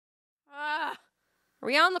Are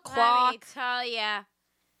we on the clock? Let me tell ya,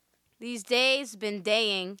 these days been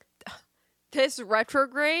daying. This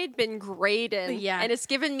retrograde been grading. Yeah. And it's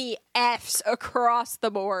given me Fs across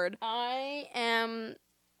the board. I am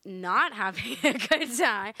not having a good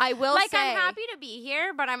time. I will like, say. I'm happy to be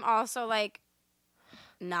here, but I'm also, like,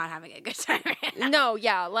 not having a good time right now. No,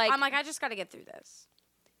 yeah. Like, I'm like, I just got to get through this.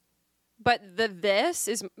 But this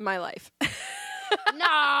is my life.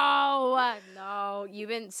 No. You've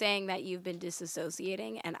been saying that you've been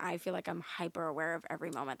disassociating, and I feel like I'm hyper aware of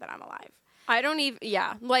every moment that I'm alive. I don't even,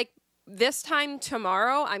 yeah. Like, this time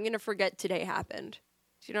tomorrow, I'm going to forget today happened.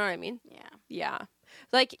 Do you know what I mean? Yeah. Yeah.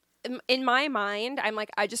 Like, in my mind, I'm like,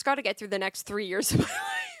 I just got to get through the next 3 years of my life.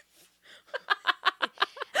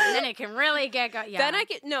 And then it can really get yeah. Then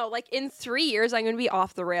like in 3 years, I'm going to be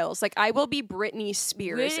off the rails. Like, I will be Britney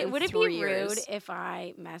Spears in 3 years. Would it be rude if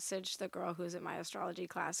I messaged the girl who's in my astrology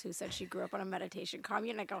class who said she grew up on a meditation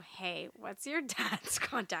commune and I go, hey, what's your dad's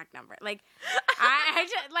contact number? Like, I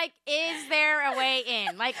just, like, is there a way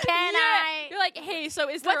in? Like, can I? You're like, hey, so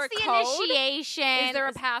is there what's a the code? initiation? Is there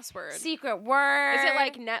a password? Secret word? Is it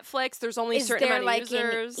like Netflix? There's only a certain amount of users. Is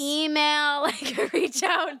there like an email like reach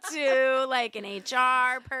out to like an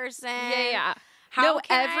HR person? Yeah. How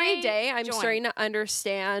every day I'm join? starting to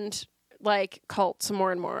understand like cults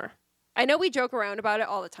more and more. I know we joke around about it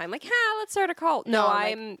all the time. Like, let's start a cult. No,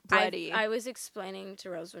 like, I'm ready. I was explaining to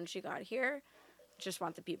Rose when she got here. Just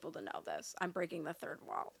want the people to know this. I'm breaking the third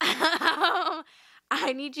wall.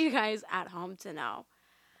 I need you guys at home to know.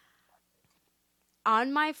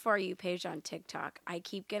 On my For You page on TikTok, I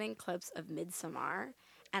keep getting clips of Midsommar,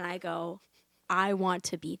 and I go, I want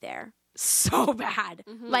to be there so bad.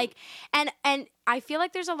 Mm-hmm. Like, and I feel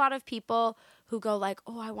like there's a lot of people who go like,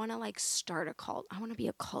 oh, I want to like start a cult. I want to be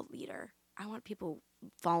a cult leader. I want people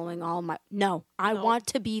following all my. No, I want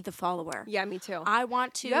to be the follower. Yeah, me too. I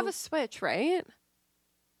want to. You have a Switch, right?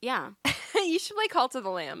 Yeah. You should play Cult of the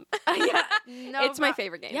Lamb. Yeah. No, it's my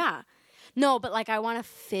favorite game. Yeah. No, but like I want to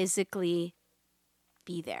physically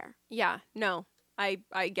be there. Yeah. No, I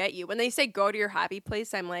get you. When they say go to your happy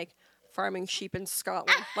place, I'm like, farming sheep in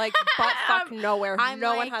Scotland. Like, butt fuck nowhere.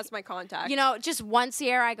 No one has my contact. You know, just once a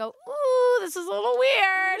year I go, ooh, this is a little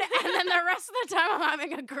weird. And then the rest of the time I'm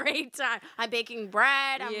having a great time. I'm baking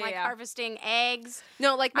bread. I'm like harvesting eggs.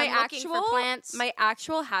 No, like my plants. My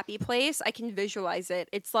actual happy place, I can visualize it.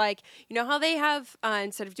 It's like, you know how they have,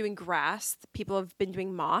 instead of doing grass, people have been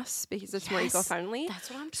doing moss because it's more eco-friendly. That's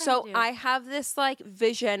what I'm trying so to do. I have this like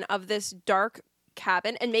vision of this dark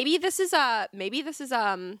cabin, and maybe this is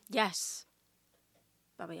yes,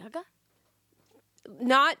 Baba Yaga,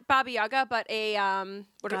 not Baba Yaga, but a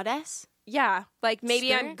goddess. Yeah, like maybe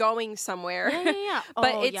Spirit? I'm going somewhere. Yeah.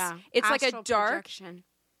 But oh, it's like a Astral dark projection.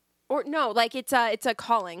 or no, like it's a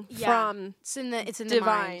calling from it's in the divine, the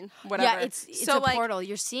mind. whatever. Yeah, it's so a like, portal.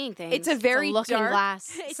 You're seeing things. It's a very looking dark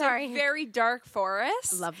glass. It's Sorry, a very dark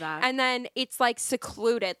forest. Love that. And then it's like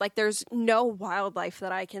secluded. Like there's no wildlife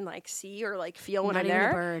that I can like see or like feel when Not I'm even there.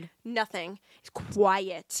 a bird. Nothing. It's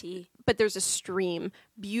quiet. But there's a stream,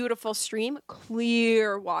 beautiful stream,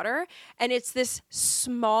 clear water, and it's this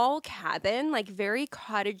small cabin, like very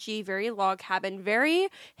cottagey, very log cabin, very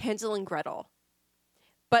Hansel and Gretel.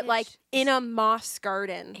 But like in a moss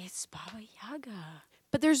garden. It's Baba Yaga.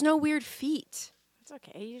 But there's no weird feet. It's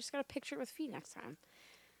okay. You just gotta picture it with feet next time.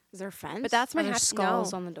 Is there a fence? But that's my Are there happy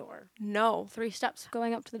skulls on the door. No. 3 steps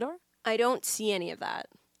going up to the door. I don't see any of that.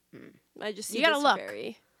 I just see You gotta this look.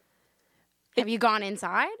 very... Have you gone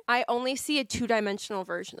inside? I only see a 2-dimensional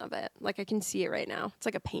version of it. Like I can see it right now. It's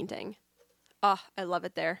like a painting. Oh, I love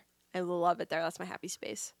it there. I love it there. That's my happy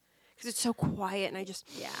space. Because it's so quiet and I just...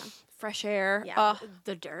 Fresh air. Yeah.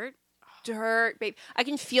 The dirt. Dirt, babe. I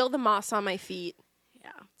can feel the moss on my feet. Yeah.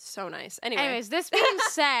 So nice. Anyway. Anyways, this being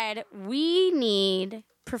said, we need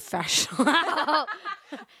professional. The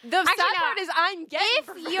sad part is I'm getting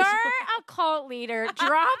If you're a cult leader,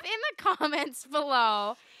 drop in the comments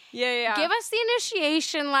below. Yeah. Give us the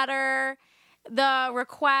initiation letter, the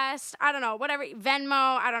request, I don't know, whatever,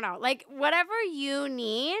 Venmo, I don't know. Like, whatever you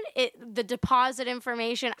need, the deposit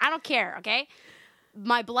information, I don't care, okay?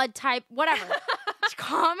 My blood type, whatever.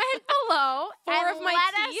 Comment below Four of my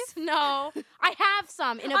let teeth? us know. I have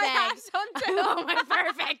some in a bag. I have some too. Oh my,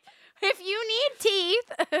 perfect. If you need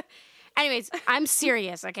teeth. Anyways, I'm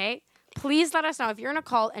serious, okay? Please let us know if you're in a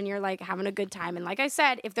cult and you're like having a good time. And like I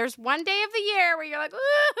said, if there's one day of the year where you're like,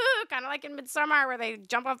 ooh, kind of like in Midsommar where they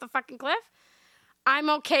jump off the fucking cliff, I'm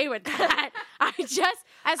okay with that. As long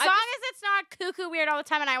as it's not cuckoo weird all the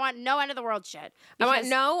time and I want no end of the world shit. I want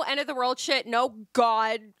no end of the world shit, no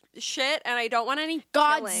God shit, and I don't want any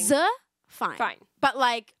killing. Fine. But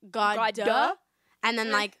like God, And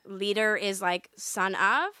then like leader is like son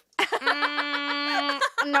of.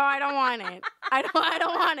 No, I don't want it. I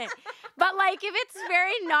don't want it. But like if it's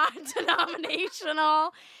very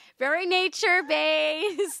non-denominational, very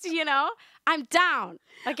nature-based, you know, I'm down.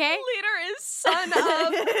 Okay? Leader is son of.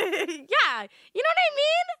 Yeah. You know what I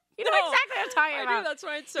mean? You know exactly what I'm talking I about. do, that's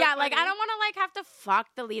why it's so yeah, funny. like I don't want to like have to fuck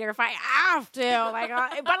the leader if I have to. Like,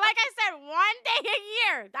 but like I said, 1 day a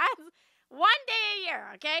year. That's 1 day a year.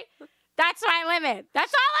 Okay, that's my limit.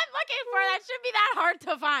 That's all I'm looking for. That shouldn't be that hard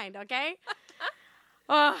to find. Okay.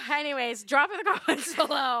 Oh, anyways, drop in the comments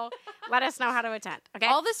below. Let us know how to attend. Okay.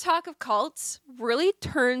 All this talk of cults really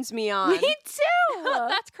turns me on. Me too.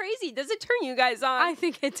 That's crazy. Does it turn you guys on? I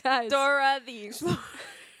think it does. Dora the Explorer.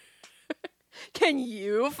 Can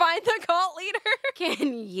you find the cult leader?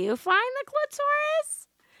 Can you find the clitoris?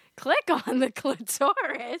 Click on the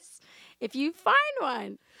clitoris if you find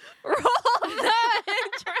one. Roll the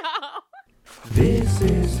intro. This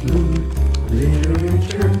is Loot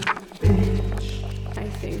Literature, bitch. I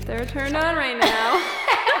think they're turned on right now.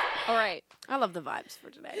 All right. I love the vibes for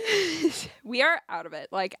today. We are out of it.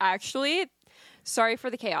 Like, actually, sorry for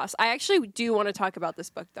the chaos. I actually do want to talk about this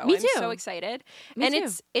book, though. Me I'm too. so excited. Me and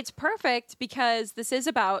too. it's perfect because this is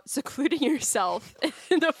about secluding yourself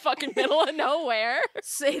in the fucking middle of nowhere.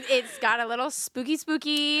 So it's got a little spooky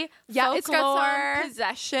Yeah, folklore. it's got some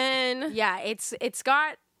possession. Yeah, it's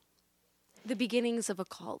got the beginnings of a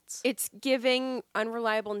cult. It's giving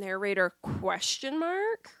unreliable narrator ?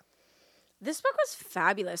 This book was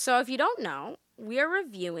fabulous. So if you don't know, we are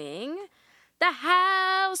reviewing The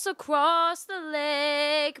House Across the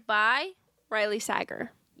Lake by Riley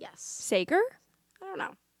Sager. Yes. Sager? I don't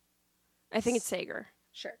know. I think it's Sager.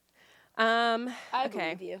 Sure. I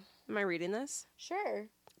believe you. Am I reading this? Sure.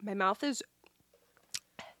 My mouth is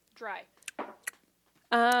dry.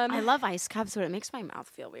 I love ice cups, but it makes my mouth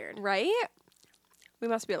feel weird. Right? We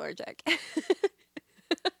must be allergic.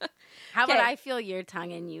 How about Okay. I feel your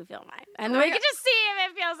tongue and you feel mine? And Oh we my can just see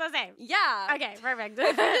if it feels the same. Yeah. Okay, perfect.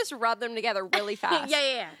 If we just rub them together really fast.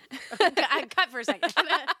 yeah. I cut for a second.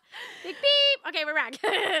 Big beep. Okay, we're back.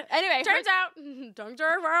 Anyway, turns out tongues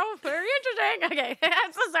are very interesting. Okay,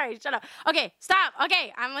 I'm so sorry. Shut up. Okay, stop.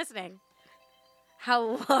 Okay, I'm listening.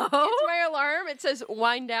 Hello. It's my alarm. It says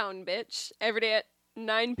wind down, bitch, every day at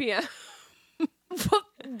 9 p.m.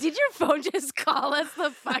 Did your phone just call us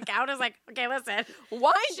the fuck out? I was like, okay, listen. Wind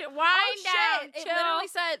down. It Chill. literally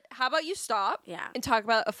said, how about you stop Yeah. and talk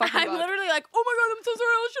about a fucking I'm book? literally like, oh my god, I'm so sorry.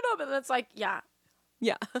 I'll shut up. And it's like, yeah,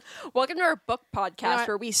 Yeah. Welcome to our book podcast what?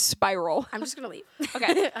 where we spiral. I'm just gonna leave.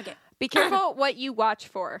 Okay. Okay. Be careful what you watch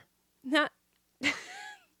for. Not. Okay.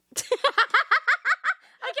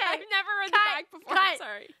 I've never read Cut. the back before. Cut.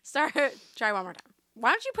 Sorry. Start. Try one more time.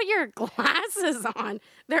 Why don't you put your glasses on?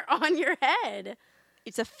 They're on your head.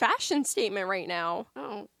 It's a fashion statement right now.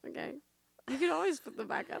 Oh, okay. You can always put them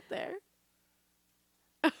back up there.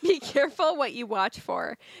 Be careful what you watch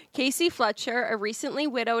for. Casey Fletcher, a recently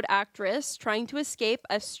widowed actress trying to escape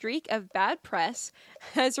a streak of bad press,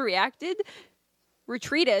 has retreated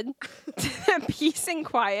to the peace and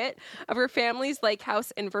quiet of her family's lake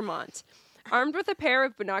house in Vermont. Armed with a pair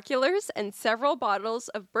of binoculars and several bottles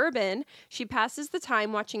of bourbon, she passes the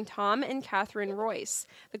time watching Tom and Catherine Royce,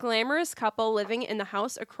 the glamorous couple living in the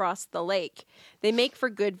house across the lake. They make for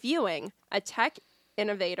good viewing. A tech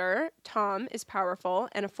innovator, Tom, is powerful,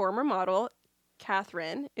 and a former model,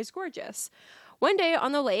 Catherine, is gorgeous. One day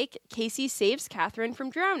on the lake, Casey saves Catherine from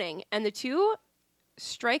drowning, and the two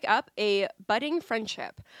strike up a budding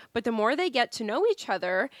friendship. But the more they get to know each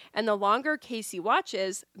other, and the longer Casey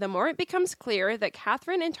watches, the more it becomes clear that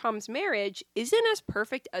Catherine and Tom's marriage isn't as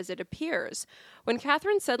perfect as it appears. When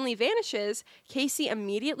Catherine suddenly vanishes, Casey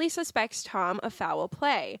immediately suspects Tom of foul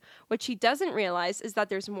play. What she doesn't realize is that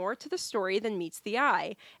there's more to the story than meets the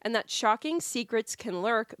eye, and that shocking secrets can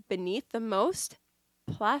lurk beneath the most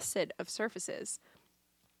placid of surfaces.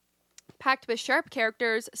 Packed with sharp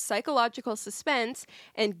characters, psychological suspense,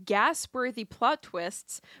 and gasp-worthy plot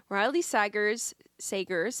twists, Riley Sager's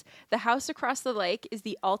The House Across the Lake is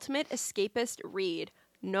the ultimate escapist read.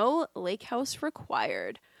 No lake house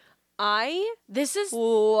required. I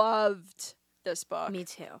loved this book. Me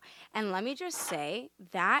too. And let me just say,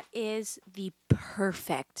 that is the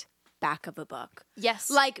perfect back of a book. Yes.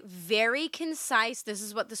 Like, very concise. This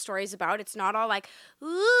is what the story is about. It's not all like,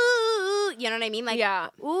 ooh, you know what I mean? Like, Yeah.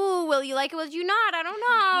 ooh, will you like it? Will you not? I don't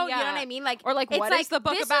know. Yeah. You know what I mean? Like, Or, like, it's what is the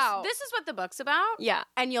book about? This is what the book's about. Yeah.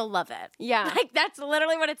 And you'll love it. Yeah. Like, that's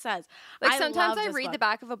literally what it says. Like, I sometimes love I this read book. the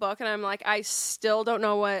back of a book and I'm like, I still don't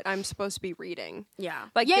know what I'm supposed to be reading. Yeah.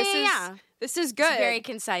 Like, yeah, this yeah, is yeah. this is good. It's very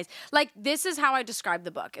concise. Like, this is how I describe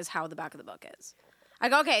the book, is how the back of the book is. I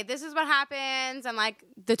go, okay, this is what happens, and like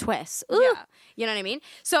the twists. Ooh. Yeah. You know what I mean?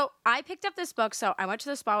 So I picked up this book. So I went to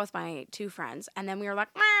the spa with my 2 friends, and then we were like,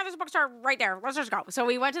 there's a bookstore right there. Let's just go. So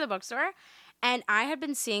we went to the bookstore, and I had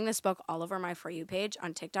been seeing this book all over my For You page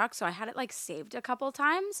on TikTok. So I had it like saved a couple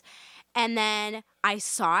times, and then I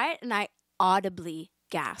saw it, and I audibly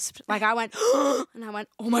gasped. Like I went, and I went,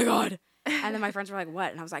 oh my God. And then my friends were like,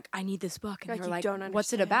 what? And I was like, I need this book. And they were like,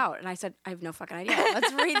 what's it about? And I said, I have no fucking idea.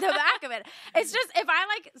 Let's read the back of it. It's just, if I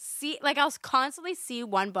like see, like I'll constantly see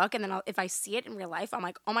one book, and then if I see it in real life, I'm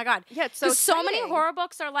like, oh my God. Yeah, it's so so many horror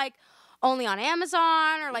books are like only on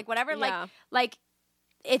Amazon or like whatever. Yeah. Like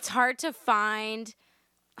it's hard to find,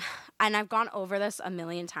 and I've gone over this a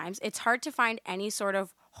million times. It's hard to find any sort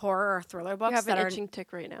of horror or thriller books You have that an are itching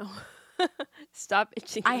tick right now. Stop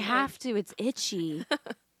itching. I have to. It's itchy.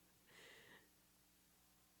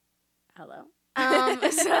 Hello.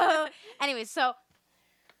 So, anyways, so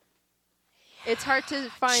It's hard to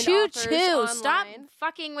find choo authors choo. online. Stop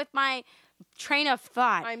fucking with my train of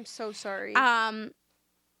thought. I'm so sorry.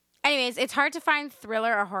 Anyways, it's hard to find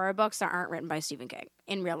thriller or horror books that aren't written by Stephen King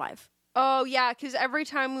in real life. Oh, yeah, because every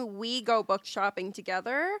time we go book shopping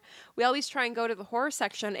together, we always try and go to the horror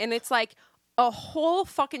section, and it's like a whole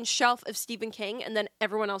fucking shelf of Stephen King, and then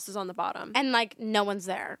everyone else is on the bottom. And like no one's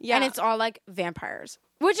there. Yeah. And it's all like vampires.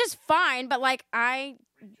 Which is fine, but like I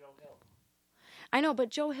know, but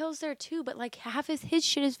Joe Hill's there too, but like half of his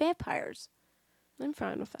shit is vampires. I'm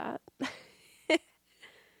fine with that. Yes,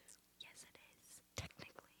 it is.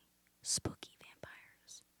 Technically. Spooky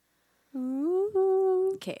vampires.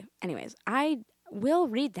 Ooh. Okay, anyways, I will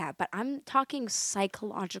read that, but I'm talking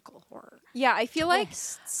psychological horror. Yeah, I feel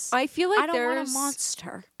Twists. like I don't there's want a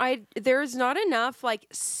monster. there's not enough like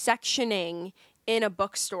sectioning in a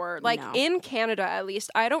bookstore. Like No. in Canada at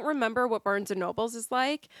least. I don't remember what Barnes and Nobles is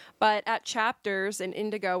like, but at Chapters in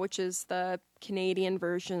Indigo, which is the Canadian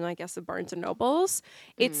version, I guess, of Barnes and Nobles,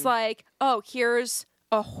 it's like, oh, here's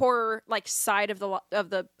a horror like side of the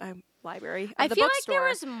library. Of I the feel bookstore. like there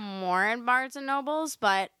was more in Barnes and Nobles,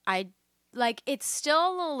 but it's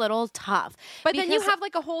still a little tough. But then you because- have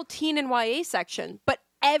like a whole teen and YA section, but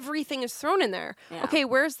everything is thrown in there. Yeah. Okay,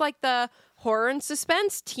 where's like the horror and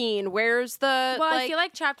suspense teen? Where's the Well, I feel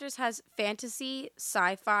like Chapters has fantasy,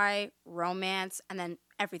 sci-fi, romance, and then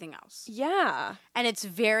everything else. yeah. And it's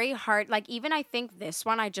very hard. Like even I think this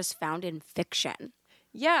one I just found in fiction.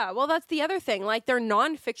 Yeah, well, that's the other thing. Like, their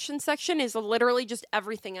nonfiction section is literally just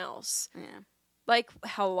everything else. Yeah. Like,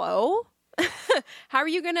 hello? How are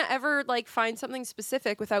you going to ever, like, find something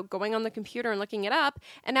specific without going on the computer and looking it up?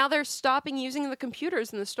 And now they're stopping using the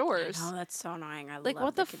computers in the stores. Oh, that's so annoying. I Like, love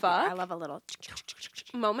what the computer. fuck? I love a little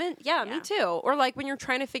Moment? Yeah, Yeah. me too. Or, like, when you're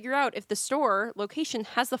trying to figure out if the store location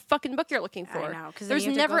has the fucking book you're looking for. I know, 'cause then there's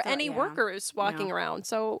you have to go never through- any yeah. workers walking No. around.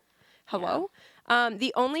 So, hello?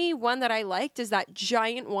 The only one that I liked is that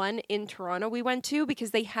giant one in Toronto we went to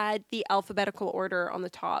because they had the alphabetical order on the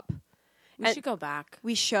top. We should go back.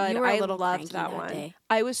 We should. You were a I little loved cranky that that one. day.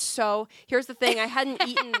 I was so. Here's the thing. I hadn't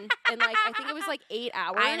eaten in like I think it was like 8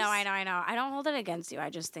 hours. I know. I don't hold it against you. I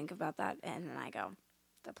just think about that and then I go,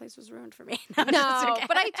 that place was ruined for me. No, I'm just No, joking.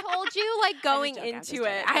 but I told you like going I'm just into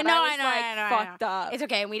joking. it. I that know, was, I know, like, I know, fucked I know. up. It's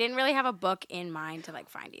okay. And we didn't really have a book in mind to like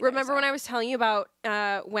find either. Remember when I was telling you about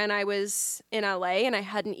when I was in LA and I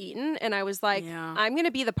hadn't eaten and I was like, Yeah. I'm gonna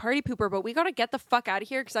be the party pooper, but we gotta get the fuck out of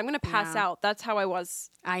here because I'm gonna pass Yeah. out. That's how I was.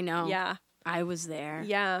 I know. Yeah, I was there.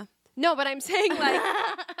 yeah. No, but I'm saying like.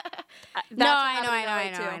 That's No, what I happened in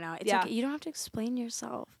LA know. too. I know. It's yeah. okay. You don't have to explain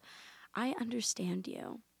yourself. I understand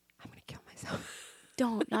you. I'm gonna kill myself.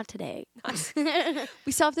 Don't. Not today.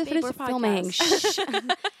 We still have to Babe, finish we're the filming. podcast.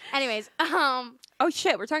 Shh. Anyways, Oh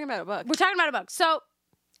shit, we're talking about a book. we're talking about a book. So,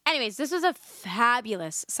 anyways, this was a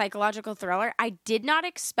fabulous psychological thriller. I did not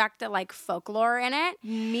expect the like folklore in it.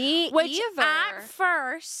 Me Which either. at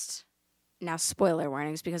first, now spoiler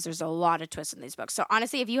warnings because there's a lot of twists in these books. So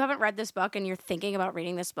honestly, if you haven't read this book and you're thinking about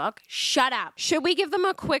reading this book, shut up. Should we give them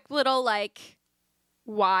a quick little like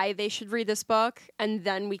why they should read this book and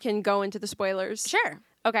then we can go into the spoilers? Sure.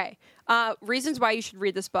 Okay. Reasons why you should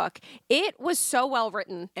read this book. It was so well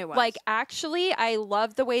written. It was. Like, actually, I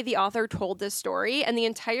love the way the author told this story. And the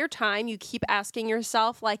entire time you keep asking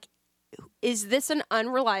yourself, like, is this an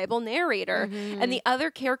unreliable narrator? Mm-hmm. And the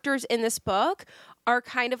other characters in this book are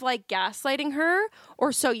kind of like gaslighting her.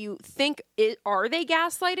 Or so you think, are they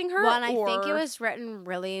gaslighting her? Well, and I think it Or- was written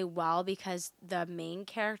really well because the main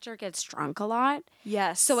character gets drunk a lot.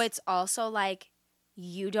 Yes. So it's also like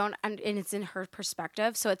you don't, and it's in her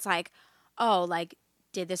perspective. So it's like, oh, like,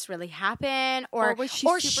 did this really happen? Or was she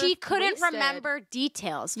super she couldn't wasted? remember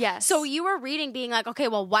details. Yes. So you were reading being like, okay,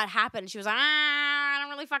 well, what happened? She was like, I don't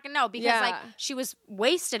really really fucking know because like she was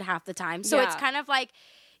wasted half the time. So it's kind of like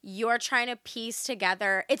you're trying to piece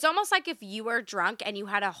together. It's almost like if you were drunk and you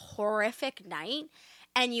had a horrific night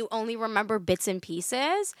and you only remember bits and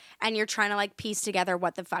pieces and you're trying to like piece together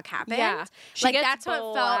what the fuck happened. Yeah. Like that's how it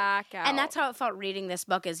felt. Blackout. And that's how it felt reading this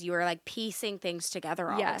book is you were like piecing things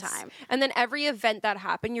together all the time. And then every event that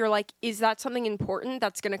happened, you're like, is that something important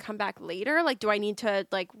that's going to come back later? Like, do I need to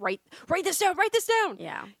like write this down? Write this down.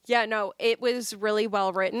 Yeah. Yeah, no, it was really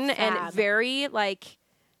well written and very like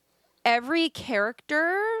every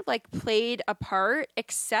character like played a part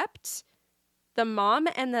except the mom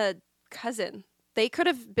and the cousin. They could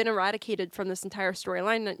have been eradicated from this entire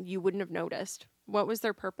storyline and you wouldn't have noticed. What was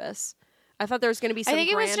their purpose? I thought there was going to be some grand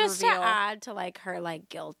reveal. I think it was just to add to like her like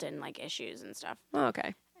guilt and like issues and stuff. Oh,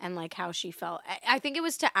 okay. And like how she felt. I think it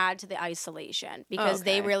was to add to the isolation because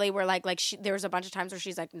they really were like there was a bunch of times where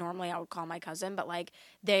she's like, normally I would call my cousin, but like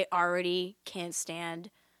they already can't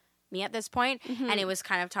stand me at this point. Mm-hmm. And it was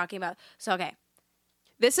kind of talking about, so okay.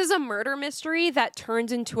 This is a murder mystery that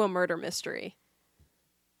turns into a murder mystery.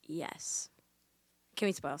 Yes. Can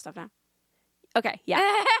we spoil stuff now? Okay, yeah.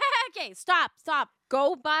 Okay, stop.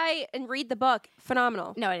 Go buy and read the book.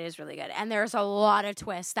 Phenomenal. No, it is really good. And there's a lot of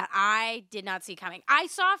twists that I did not see coming. I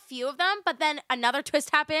saw a few of them, but then another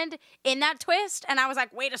twist happened in that twist, and I was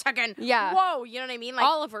like, wait a second. Yeah. Whoa, you know what I mean? Like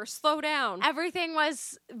Oliver, slow down. Everything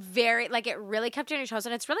was very, like, it really kept you on your toes.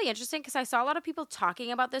 And it's really interesting because I saw a lot of people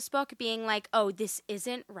talking about this book being like, oh, this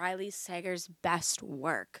isn't Riley Sager's best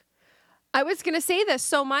work. I was going to say this.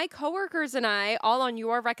 So my coworkers and I, all on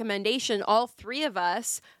your recommendation, all three of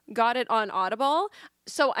us got it on Audible.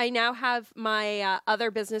 So I now have my other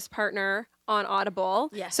business partner on Audible.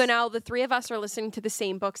 Yes. So now the three of us are listening to the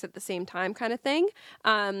same books at the same time kind of thing.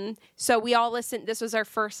 So we all listened. This was our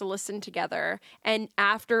first listen together. And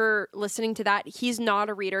after listening to that, he's not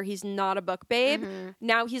a reader. He's not a book babe. Mm-hmm.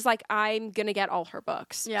 Now he's like, I'm going to get all her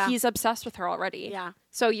books. Yeah. He's obsessed with her already. Yeah.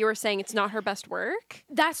 So you were saying it's not her best work?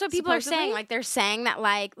 That's what people supposedly? are saying. Like they're saying that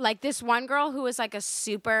like this one girl who was like a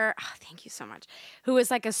super, thank you so much, who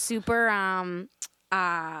was like a super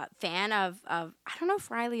fan of I don't know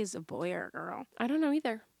if Riley is a boy or a girl. I don't know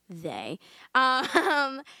either. They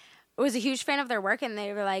was a huge fan of their work, and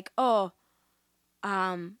they were like,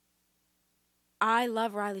 I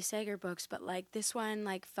love Riley Sager books, but like this one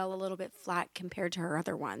like fell a little bit flat compared to her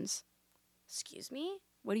other ones. Excuse me?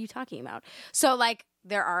 What are you talking about? So like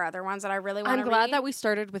there are other ones that I really want to read. I'm glad that we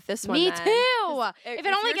started with this one. Me then. too. If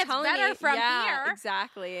it only gets better from yeah, here.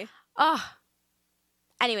 Exactly.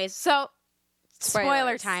 Anyways, so spoiler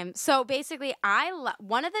Spoilers. time. So basically,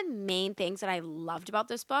 one of the main things that I loved about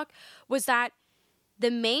this book was that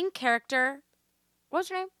the main character, what was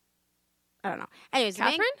her name? I don't know. Anyways,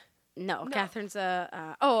 Catherine? No, Catherine's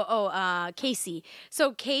Casey.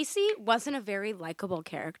 So Casey wasn't a very likable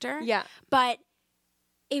character. Yeah. But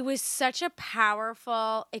it was such a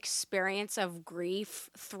powerful experience of grief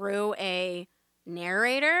through a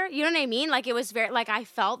narrator. You know what I mean? Like it was very, like I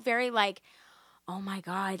felt very like, oh my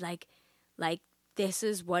God, like this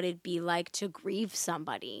is what it'd be like to grieve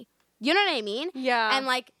somebody. You know what I mean? Yeah. And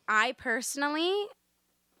like I personally,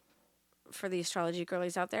 for the astrology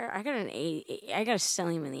girlies out there, I got a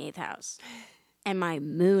stellium in the 8th house. And my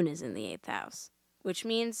moon is in the 8th house, which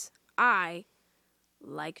means I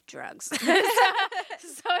like drugs. So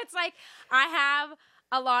it's like I have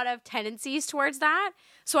a lot of tendencies towards that.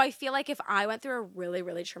 So I feel like if I went through a really,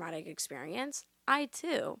 really traumatic experience, I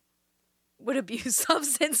too would abuse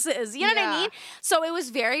substances. You know what I mean? So it was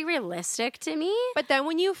very realistic to me. But then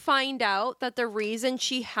when you find out that the reason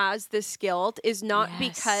she has this guilt is not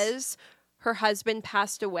because her husband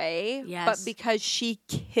passed away, but because she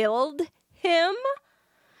killed him,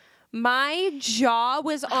 my jaw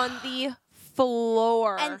was on the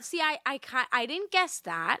floor. And see, I didn't guess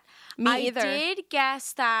that. Me either. I did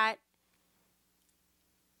guess that.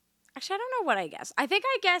 Actually, I don't know what I guessed. I think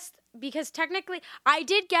I guessed because technically, I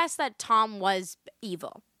did guess that Tom was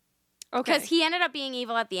evil. Okay. Because he ended up being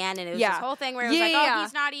evil at the end, and it was this whole thing where it was oh,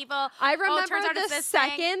 he's not evil. I remember turns out it's the this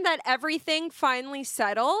second thing. that everything finally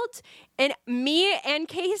settled, and me and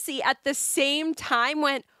Casey at the same time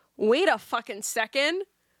went, wait a fucking second.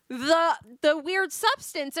 The weird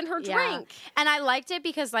substance in her drink. And I liked it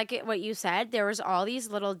because, like what you said, there was all these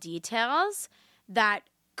little details that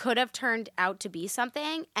could have turned out to be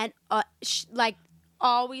something, and like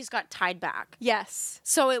always got tied back. Yes.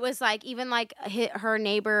 So it was like even like her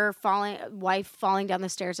neighbor wife falling down the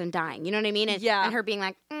stairs and dying. You know what I mean? And, and her being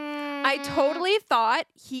like, I totally thought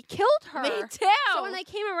he killed her. Me too. So when I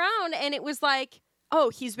came around and it was like, oh,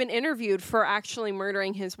 he's been interviewed for actually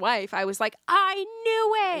murdering his wife, I was like, I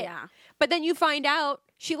knew it. Yeah. But then you find out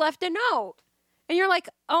she left a note. And you're like,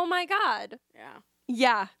 oh my God. Yeah.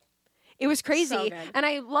 Yeah. It was crazy. So good. And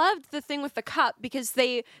I loved the thing with the cup because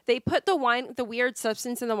they put the weird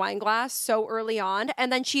substance in the wine glass so early on,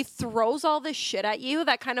 and then she throws all this shit at you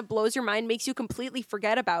that kind of blows your mind, makes you completely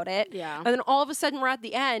forget about it. Yeah. And then all of a sudden we're at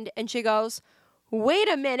the end and she goes, wait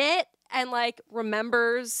a minute, and like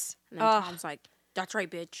remembers. And then Tom's like, that's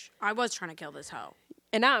right, bitch. I was trying to kill this hoe.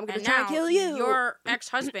 And now I'm going to try and kill you. Your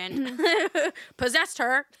ex-husband possessed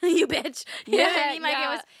her, you bitch. You know what I mean? Like it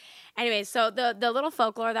was. Anyway, so the little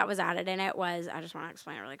folklore that was added in it was, I just want to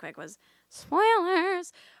explain it really quick, was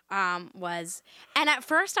spoilers. And at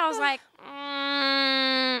first I was like,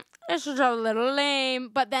 this is a little lame.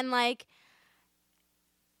 But then like,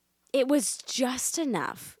 it was just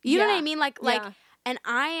enough. You know what I mean? Like, and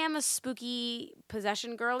I am a spooky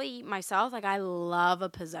possession girly myself. Like, I love a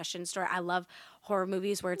possession story. I love horror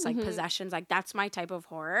movies where it's like possessions. Like, that's my type of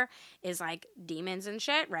horror, is like demons and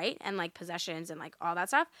shit, right? And like possessions and like all that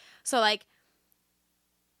stuff. So like,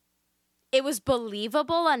 it was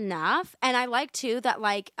believable enough. And I like too that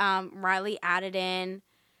like Riley added in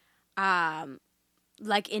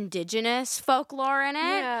like indigenous folklore in it.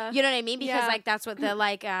 Yeah. You know what I mean? Because like that's what the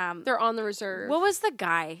like they're on the reserve. what was the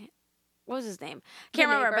guy? What was his name? Can't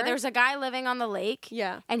remember, neighbor? but there was a guy living on the lake.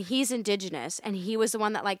 Yeah. And he's indigenous, and he was the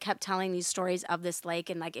one that like kept telling these stories of this lake,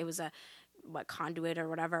 and like it was a conduit or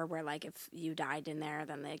whatever, where like if you died in there,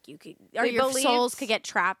 then like you could, or your souls could get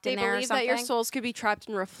trapped in there or They something. believe that your souls could be trapped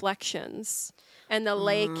in reflections, and the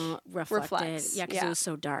lake reflected. reflects. Yeah, because it was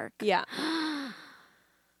so dark. Yeah.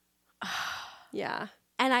 Yeah.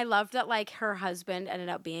 And I loved that like her husband ended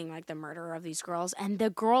up being like the murderer of these girls, and the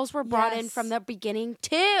girls were brought in from the beginning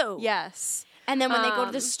too. Yes. And then when they go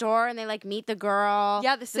to the store and they like meet the girl,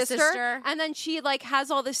 the sister, and then she like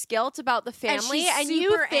has all this guilt about the family, and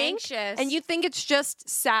you think, anxious. and you think it's just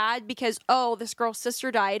sad because this girl's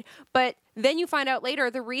sister died, but then you find out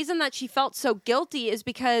later the reason that she felt so guilty is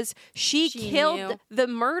because she killed knew. the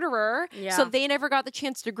murderer, Yeah. so they never got the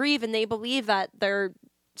chance to grieve, and they believe that their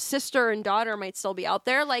sister and daughter might still be out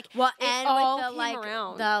there. Like, well, it and all with the came like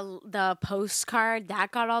around. the postcard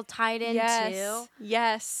that got all tied in too.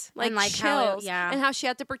 Yes, like, And, like, chills. how And how she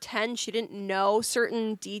had to pretend she didn't know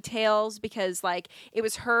certain details because like it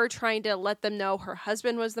was her trying to let them know her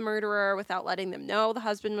husband was the murderer without letting them know the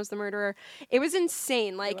husband was the murderer. It was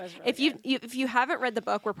insane. Like was really if you haven't read the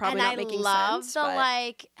book, we're probably And not making love sense. the but-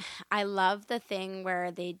 like, I love the thing where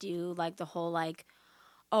they do like the whole like,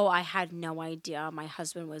 oh, I had no idea my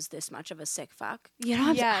husband was this much of a sick fuck. You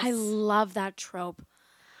know, Yes. I love that trope.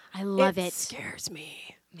 I love it. Scares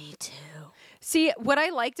me. Me too. See, what I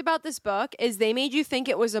liked about this book is they made you think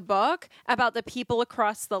it was a book about the people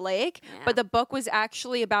across the lake, but the book was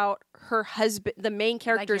actually about her husband, the main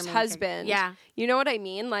character's main character. husband. Yeah. You know what I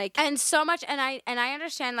mean? Like, And so much, and I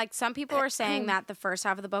understand. Like some people were saying that the first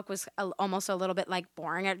half of the book was almost a little bit like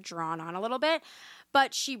boring, or drawn on a little bit.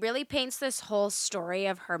 But she really paints this whole story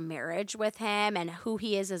of her marriage with him and who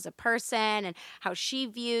he is as a person and how she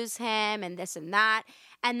views him and this and that.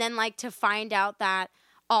 And then like to find out that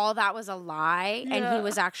all that was a lie and he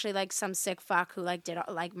was actually like some sick fuck who like did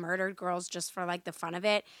like murdered girls just for like the fun of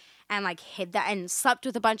it and like hid that and slept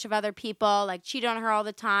with a bunch of other people, like cheated on her all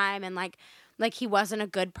the time, and like he wasn't a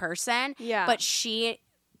good person. Yeah. But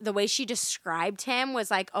the way she described him was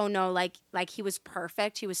like, oh no, like he was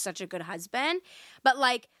perfect. He was such a good husband. But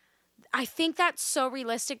like, I think that's so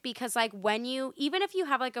realistic because like even if you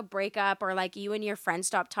have like a breakup or like you and your friend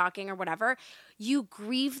stop talking or whatever, you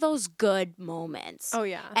grieve those good moments. oh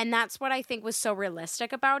yeah. And that's what I think was so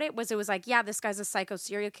realistic about it was like, yeah, this guy's a psycho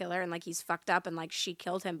serial killer and like he's fucked up and like she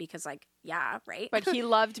killed him because like, yeah, right? But he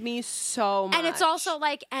loved me so much. And it's also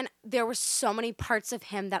like, and there were so many parts of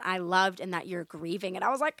him that I loved and that you're grieving. And I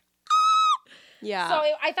was like, yeah. so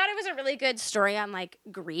I thought it was a really good story on like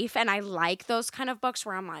grief. And I like those kind of books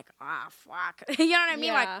where I'm like, fuck. You know what I mean?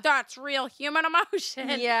 Yeah. Like, that's real human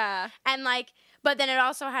emotion. yeah. And like, but then it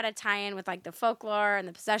also had a tie-in with like the folklore and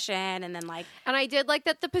the possession. And then like, And I did like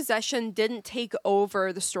that the possession didn't take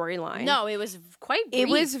over the storyline. no, it was quite brief. It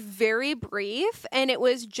was very brief, and it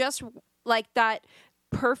was just like that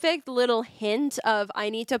perfect little hint of I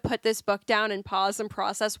need to put this book down and pause and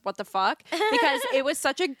process what the fuck, because it was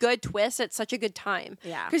such a good twist at such a good time.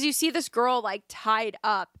 Yeah. Because you see this girl like tied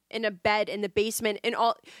up in a bed in the basement, and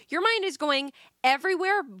all your mind is going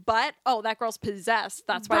everywhere but that girl's possessed.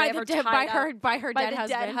 That's why they have her tied up by her by dead the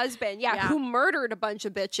husband. dead husband. Yeah, Yeah. who murdered a bunch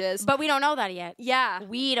of bitches. But we don't know that yet. Yeah.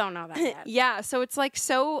 We don't know that yet. Yeah, so it's like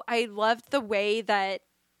I loved the way that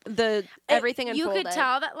everything You unfolded. could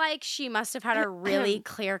tell that like she must have had a really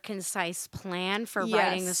clear, concise plan for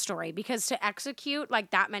writing the Yes. story, because to execute like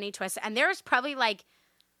that many twists, and there's probably like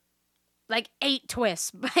like 8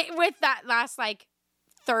 twists with that last like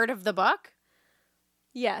third of the book.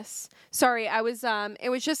 Yes. Sorry, I was it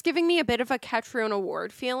was just giving me a bit of a Catch Roan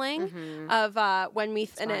Award feeling of when we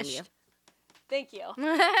finished. Thank you.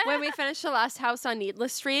 When we finished The Last House on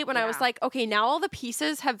Needless Street, when I was like, okay, now all the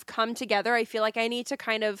pieces have come together, I feel like I need to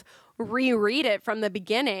kind of reread it from the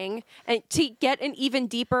beginning and to get an even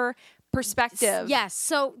deeper perspective. Yes.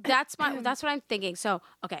 So that's what I'm thinking. So,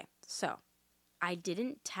 okay. So I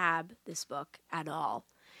didn't tab this book at all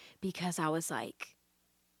because I was like,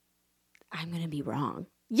 I'm going to be wrong.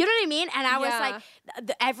 You know what I mean? And I was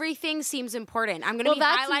like, everything seems important. I'm going to be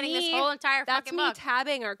highlighting this whole entire fucking book. That's me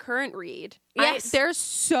tabbing our current read. Yes. There's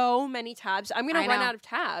so many tabs. I'm going to run out of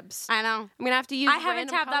tabs. I know. I'm going to have to use I haven't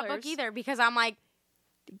tabbed colors. that book either because I'm like,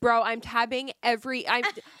 bro, I'm tabbing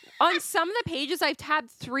on some of the pages, I've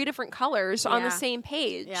tabbed 3 different colors on the same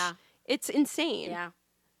page. Yeah. It's insane. Yeah.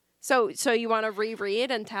 So you want to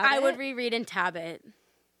reread and tab it? I would reread and tab it.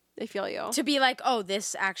 I feel you. To be like, oh,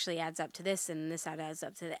 this actually adds up to this and this adds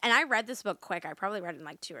up to that. And I read this book quick. I probably read it in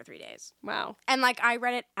like 2 or 3 days. Wow. And like I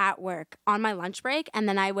read it at work on my lunch break and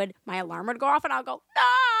then my alarm would go off and I'll go,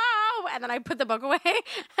 no! And then I'd put the book away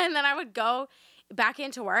and then I would go back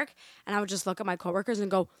into work and I would just look at my coworkers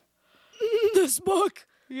and go, this book.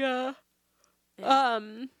 Yeah.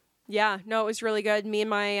 Yeah, no, it was really good. Me and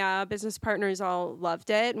my business partners all loved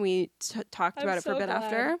it, and we talked about it for a bit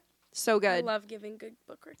after. So good. I love giving good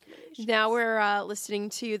book recommendations. Now we're listening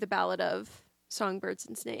to The Ballad of Songbirds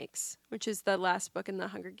and Snakes, which is the last book in the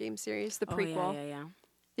Hunger Games series, the prequel. Yeah.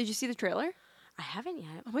 Did you see the trailer? I haven't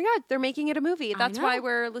yet. Oh my God, they're making it a movie. That's why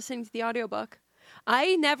we're listening to the audiobook.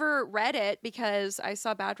 I never read it because I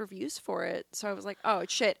saw bad reviews for it. So I was like, oh,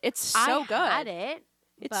 shit, it's so good. I had it.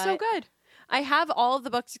 It's so good. I have all of the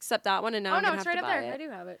books except that one, and now I'm gonna have right to up buy there. it. I do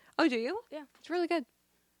have it. Oh, do you? Yeah. It's really good.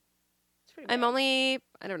 It's pretty good. I'm only,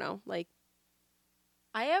 I don't know, like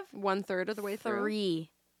I have 1/3 of the way through.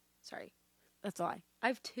 3. Sorry. That's a lie. I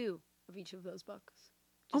have 2 of each of those books.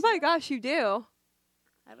 Oh my gosh, you do.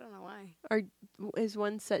 I don't know why. Is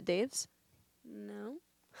one set Dave's? No.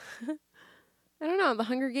 I don't know. The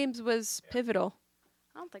Hunger Games was pivotal.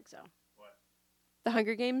 I don't think so. What? The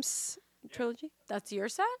Hunger Games trilogy? That's your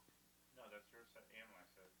set? No, that's your set and my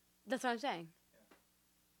set. That's what I'm saying.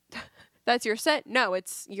 That's your set? No,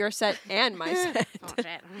 it's your set and my set. Oh,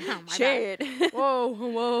 shit. Oh, my Shade. bad.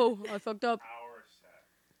 Whoa. I fucked up. Our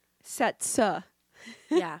set. Setsa.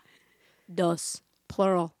 Yeah. Dos.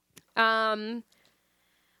 Plural.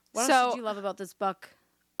 What else did you love about this book?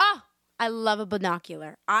 Oh, I love a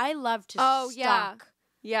binocular. I love to stalk.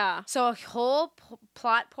 Yeah. So a whole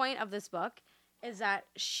plot point of this book is that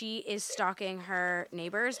she is stalking her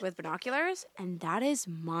neighbors with binoculars, and that is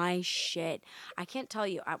my shit. I can't tell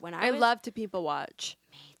you. I love to people watch.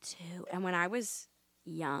 Me too. And when I was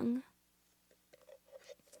young,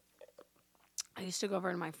 I used to go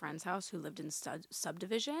over to my friend's house who lived in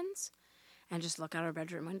subdivisions and just look out our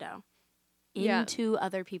bedroom window into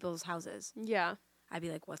other people's houses. Yeah. I'd be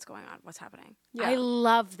like, what's going on? What's happening? Yeah. I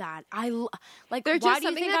love that. Like, There's why just do you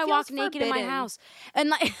something think that I walk feels naked in my forbidden. house? And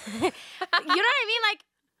like, you know what I mean? Like,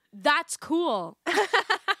 that's cool.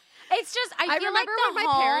 It's just, I feel like remember when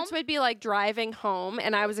my parents would be like driving home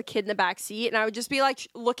and I was a kid in the back seat and I would just be like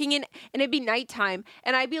looking in, and it'd be nighttime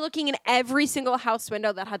and I'd be looking in every single house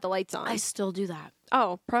window that had the lights on. I still do that.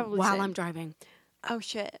 Oh, probably while same. I'm driving. Oh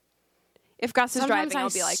shit. If Gus is Sometimes driving, I'll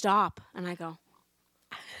be like, stop and I go,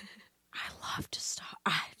 I love to stop.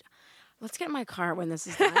 Let's get in my car when this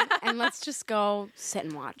is done and let's just go sit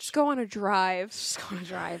and watch. just go on a drive. Just go on a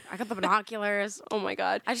drive. I got the binoculars. Oh my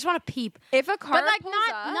God. I just want to peep. If a car But like pulls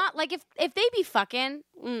up, not like if they be fucking,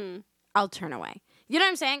 I'll turn away. You know what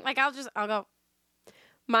I'm saying? Like I'll go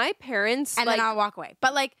my parents and like, then I'll walk away.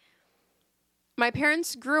 But like my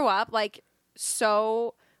parents grew up like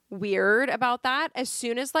so weird about that. As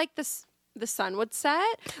soon as like the sun would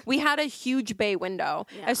set, we had a huge bay window.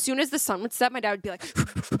 Yeah. As soon as the sun would set, my dad would be like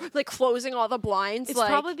like closing all the blinds. it's like,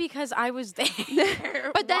 probably because I was there.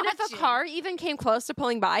 but then if a watching. car even came close to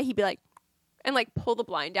pulling by, he'd be like and like pull the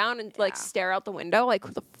blind down and like stare out the window like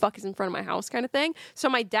who the fuck is in front of my house kind of thing. So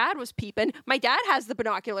my dad was peeping. My dad has the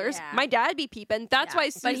binoculars. Yeah. My dad be peeping. That's why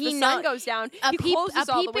as soon as the sun goes down, he closes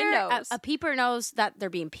all the windows. A peeper knows that they're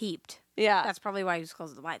being peeped. Yeah. That's probably why he was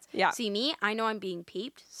closing the blinds. Yeah. See me, I know I'm being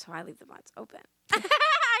peeped, so I leave the blinds open.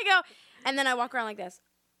 I go, and then I walk around like this.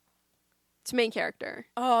 It's main character.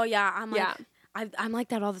 Oh yeah, I'm like, Yeah. I'm like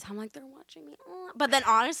that all the time. Like they're watching me. But then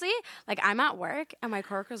honestly, like I'm at work and my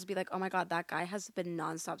coworkers will be like, "Oh my God, that guy has been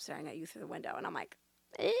nonstop staring at you through the window," and I'm like,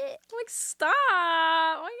 stop!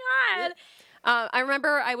 Oh my God. I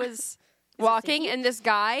remember I was walking and this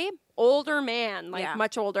guy, older man, like Yeah.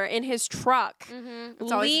 much older, in his truck.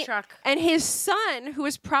 It's always a truck. And his son, who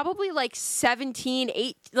was probably like 17,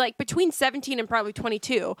 like between 17 and probably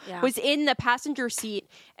 22, Yeah. was in the passenger seat.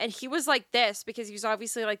 And he was like this because he was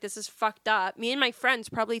obviously like, this is fucked up. Me and my friends,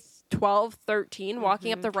 probably 12, 13,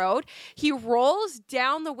 walking up the road. He rolls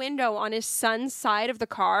down the window on his son's side of the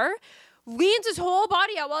car, leans his whole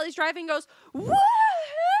body out while he's driving, goes, woohoo!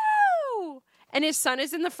 And his son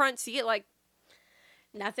is in the front seat, like,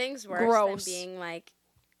 Nothing's worse Gross. than being like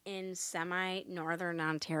in semi-northern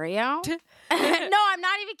Ontario. No, I'm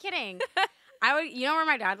not even kidding. You know where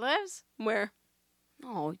my dad lives? where?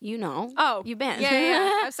 Oh, you know. Oh, You've been. Yeah.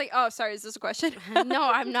 I was like, oh, sorry, is this a question? No,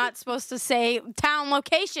 I'm not supposed to say town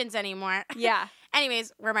locations anymore. Yeah.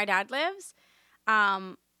 Anyways, where my dad lives,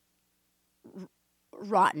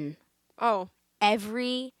 rotten. Oh,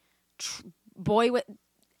 Every boy with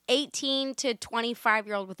 18 to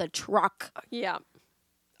 25-year-old with a truck. yeah.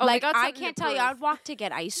 Oh, they Like, got I something to can't tell you, prove. I'd walk to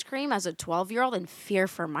get ice cream as a 12-year-old in fear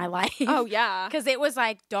for my life. Oh, yeah. Because it was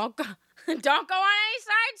like, don't go on any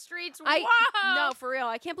side streets. Whoa. No, for real.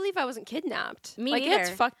 I can't believe I wasn't kidnapped. Me like, neither. it's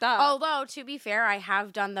fucked up. Although, to be fair, I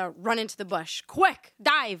have done the run into the bush. Quick,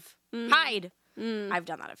 dive, hide. I've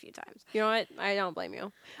done that a few times. You know what? I don't blame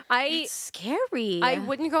you. It's scary. I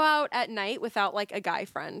wouldn't go out at night without like a guy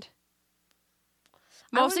friend.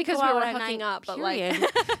 I Mostly wouldn't because go we out were at hooking night, up, but period.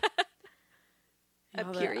 like a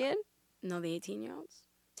No, the- period. No, the 18-year-olds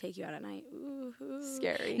take you out at night. Ooh.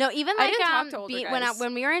 Scary. No, even I like didn't talk to older guys.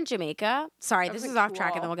 when we were in Jamaica. Sorry, That this was, is like, off track,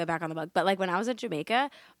 and cool. then we'll get back on the bug. But like when I was in Jamaica,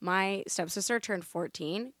 my stepsister turned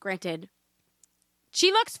 14. Granted,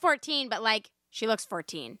 she looks 14, but like she looks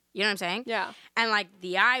 14. You know what I'm saying? Yeah. And like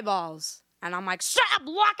the eyeballs, and I'm like, stop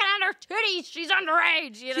looking at her titties. She's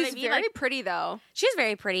underage. You know She's what I mean? very Like, pretty though. she's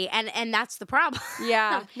very pretty, and that's the problem.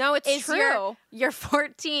 Yeah. No, it's Is true. You're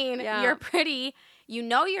 14. Yeah. You're pretty. You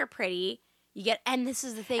know you're pretty. You get, and this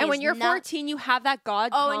is the thing. And is when you're not- 14, you have that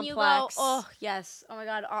God Oh, complex. and you go, oh yes, oh my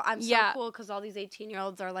God, I'm so Yeah. cool because all these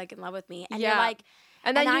 18-year-olds are like in love with me, and Yeah. you're like,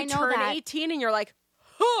 and then and you I know turn that. 18 and you're like,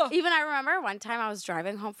 huh. even I remember one time I was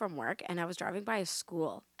driving home from work and I was driving by a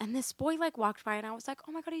school, and this boy like walked by, and I was like,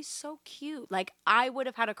 oh my God, he's so cute. Like I would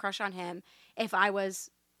have had a crush on him if I was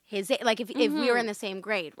his, like if we were in the same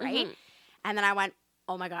grade, right? And then I went,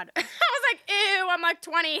 oh my God. I was like, ew, I'm like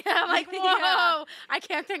 20. I'm like, whoa. Yeah. I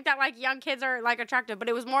can't think that like young kids are like attractive. But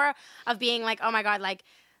it was more of being like, oh my God, like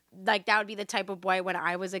that would be the type of boy when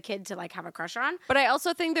I was a kid to like have a crush on. But I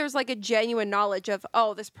also think there's like a genuine knowledge of,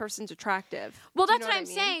 oh, this person's attractive. Well, Do you that's know what I'm I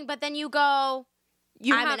mean? saying. But then you go,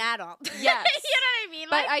 You I'm have- an adult. Yes. You know what I mean?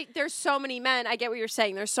 But Like, there's so many men. I get what you're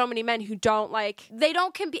saying. There's so many men who don't like. they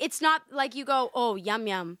don't compete. It's not like you go, oh, yum,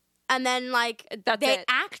 yum. And then like That's they it.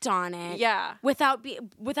 act on it. Yeah. Without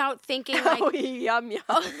thinking like, Oh, yum yum. you know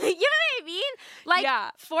what I mean? Like,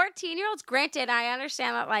 Yeah. 14-year-olds, granted, I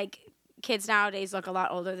understand that, like, kids nowadays look a lot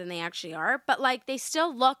older than they actually are, but, like, they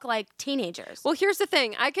still look like teenagers. Well, here's the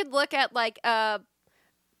thing. I could look at like a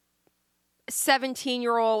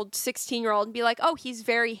 17-year-old, 16-year-old and be like, oh, he's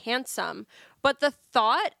very handsome. But the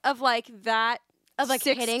thought of like that Of, like,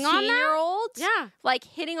 hitting on them? 16-year-old, Yeah. like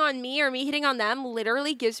hitting on me or me hitting on them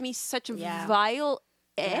literally gives me such a Yeah. vile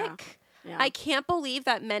Yeah. ick. Yeah. I can't believe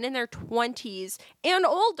that men in their 20s and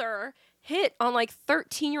older hit on like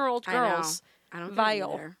 13-year-old I know. girls. I don't get it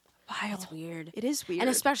Vile. either. Vile. It's weird. It is weird. And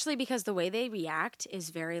especially because the way they react is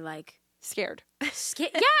very, like, scared. yeah,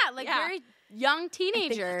 like Yeah. very young I think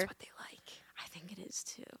teenager. that's what they like. I think it is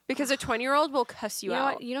too. Because a 20-year-old will cuss you You know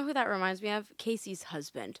out. what? You know who that reminds me of? Casey's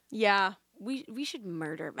husband. Yeah. We should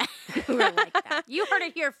murder men who are like that. You heard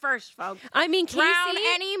it here first, folks. I mean, Casey, Drown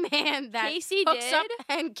any man that Casey hooks up did.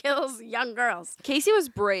 and kills young girls. Casey was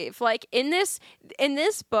brave. Like in this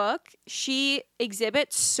book, she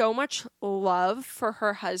exhibits so much love for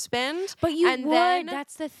her husband. But you and would. then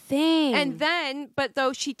That's the thing. and then but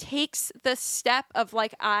though she takes the step of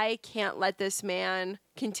like, I can't let this man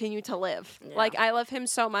continue to live. Yeah. Like I love him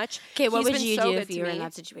so much. okay, what He's would been you so do good if to you were in me.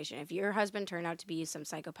 that situation? If your husband turned out to be some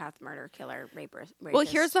psychopath, murder, killer, rapist? Well,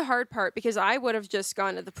 here's the hard part because I would have just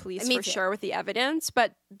gone to the police Me for too. sure with the evidence,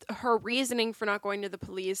 but her reasoning for not going to the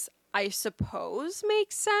police, I suppose,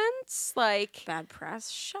 makes sense. Like, bad press.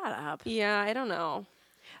 Shut up. yeah, I don't know.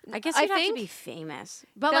 I guess I you'd have to think be famous.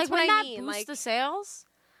 But that's like, wouldn't what I that mean, boost like- the sales?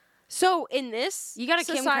 So in this, You got to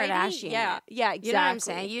Kim society, Kardashian. Yeah, it. yeah, exactly. You know what I'm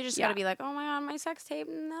saying? You just got Yeah. to be like, oh my God, my sex tape.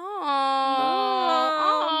 No. No.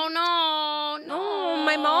 Oh, no. No,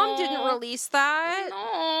 my mom didn't release that.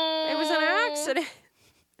 No. It was an accident.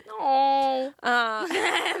 No. Uh,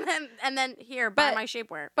 and then here, buy But- my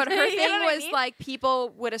shapewear. but her You know thing what I was mean? like people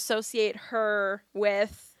would associate her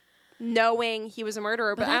with knowing he was a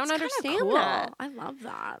murderer. But I don't that's kinda understand cool. that. I love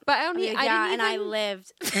that. But I don't. I mean, I yeah, didn't and I even-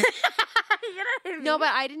 lived. You know what I No, mean? but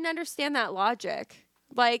I didn't understand that logic.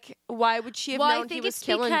 Like, why would she have Well, I known he think was it's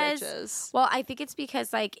killing because- bitches? Well, I think it's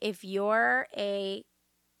because like if you're a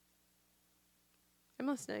I'm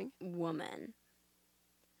listening. woman,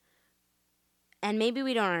 and maybe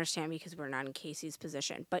we don't understand because we're not in Casey's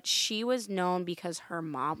position, but she was known because her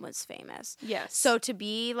mom was famous. Yes. So to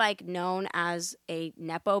be like known as a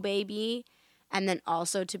nepo baby, and then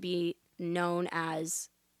also to be known as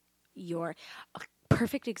your a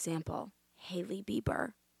perfect example, Hailey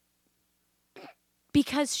Bieber,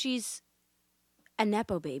 because she's a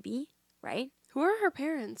nepo baby, right? who are her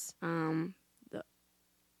parents? The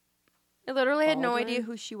I literally had no Baldwin? idea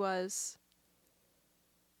who she was.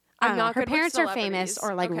 I I'm don't know. not Her good with parents are famous celebrities.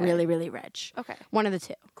 or like Okay. really, really rich. Okay. One of the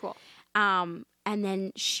two. Cool. And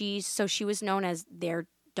then she was known as their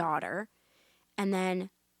daughter, and then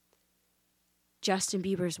Justin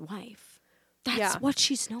Bieber's wife. That's Yeah. what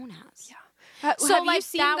she's known as. Yeah. So, have like, you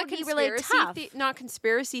seen that the would be really conspiracy tough. not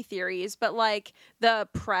conspiracy theories, but like the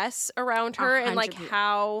press around her and like 100%.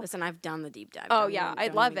 how? Listen, I've done the deep dive. Oh Don't yeah, even- I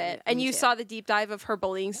don't love even- it. And me you too. saw the deep dive of her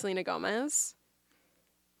bullying Selena Gomez.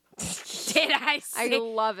 Did I I see?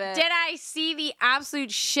 love it. Did I see the absolute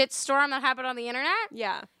shitstorm that happened on the internet?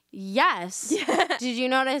 Yeah. Yes. Yeah. Did you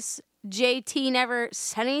notice JT never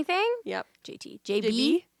said anything? Yep. JB.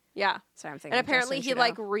 JB? Yeah. Sorry, I'm thinking. And apparently Justin he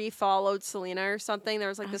Trudeau. like refollowed Selena or something. There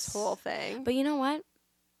was like this Us. whole thing. But you know what?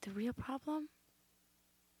 The real problem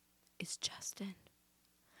is Justin.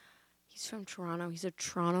 He's from Toronto. He's a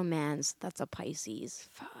Toronto man's. That's a Pisces.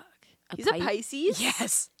 Fuck. He's a Pisces?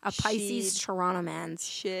 Yes. A Pisces Shit. Toronto man's.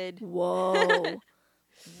 Shit. Whoa.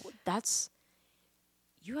 That's.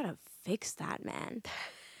 You gotta fix that man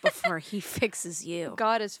before he fixes you.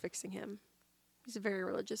 God is fixing him. He's a very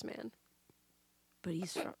religious man. But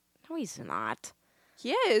he's from. No, he's not.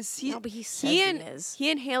 He is. No, but he says he is.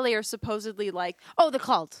 He and Haley are supposedly like Oh, the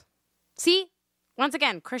cult. See? Once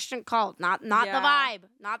again, Christian cult. Not Yeah. the vibe.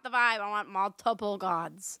 Not the vibe. I want multiple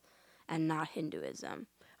gods and not Hinduism.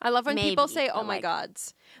 I love when people Maybe, say, but, "Oh my like-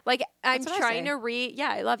 gods!" Like I'm That's what I trying say. to Yeah,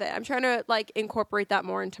 I love it. I'm trying to like incorporate that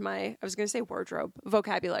more into my. I was going to say wardrobe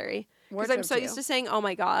vocabulary because I'm Wardrobe so too. used to saying, "Oh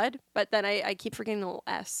my god," but then I keep forgetting the little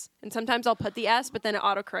S, and sometimes I'll put the S, but then it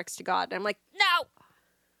autocorrects to God, and I'm like, no.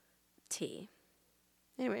 T.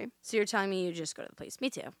 Anyway, So you're telling me you just go to the police? Me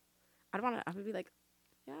too. I don't want to. I would be like,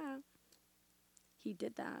 yeah, he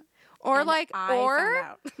did that. or And like, I found or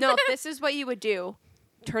out. no, this is what you would do: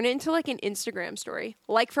 turn it into like an Instagram story,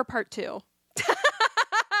 like for part 2.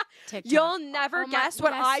 TikTok. You'll never Oh my- guess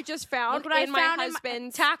what yes. I just found Look what I in my found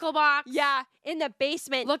husband's. tackle box. Yeah, in the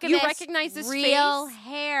basement. Look at you this. recognize this real face?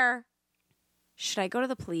 hair. Should I go to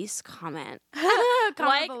the police? Comment.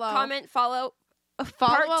 Like, below. comment, follow.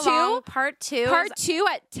 Follow part along. 2. Part two. Part 2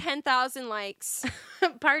 at 10,000 likes.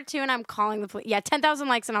 Part 2, and I'm calling the police. Yeah, 10,000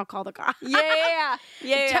 likes, and I'll call the cop. Yeah.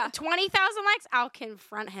 20,000 likes, I'll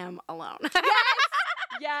confront him alone.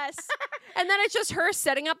 Yes. And then it's just her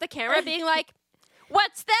setting up the camera being like,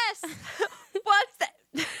 what's this? What's that?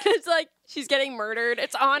 It's like she's getting murdered.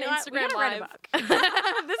 It's on You know what? We Instagram gotta write a Live.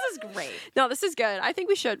 book. This is great. No, this is good. I think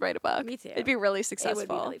we should write a book. Me too. It'd be really It successful. would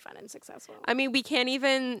be really fun and successful. I mean, we can't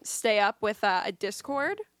even stay up with a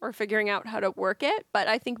Discord or figuring out how to work it, but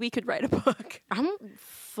I think we could write a book. I'm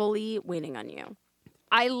fully waiting on you.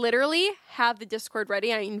 I literally have the Discord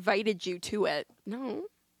ready. I invited you to it. No,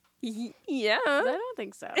 Yeah. I don't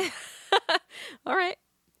think so. All right.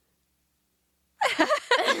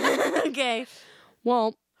 Okay.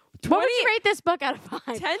 Well, What would you rate this book out of 5?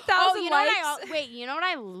 10,000 Oh, you know likes. wait, you know what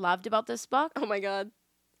I loved about this book? Oh my God.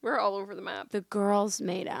 We're all over the map. The girls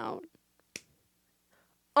made out.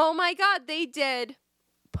 Oh my God, they did.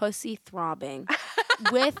 Pussy throbbing.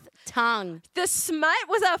 With tongue. The smut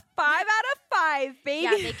was a 5 out of 5, baby.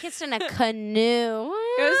 Yeah, they kissed in a canoe.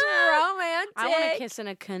 It was romantic. I want to kiss in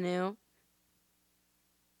a canoe.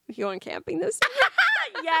 You going camping this?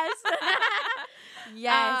 Yes.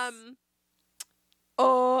 Yes.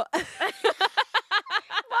 Oh. Both of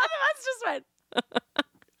us just went.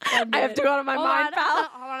 I have to go to my Hold mind, on. pal.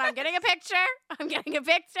 Hold on, I'm getting a picture.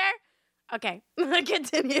 Okay,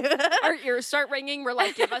 continue. Our ears start ringing. We're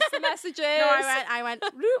like, give us the messages. No, I went,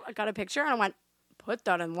 "Bloop," I got a picture and I went, put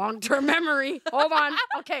that in long-term memory. Hold on.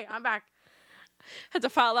 Okay, I'm back. Had to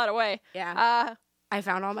file that away. Yeah. I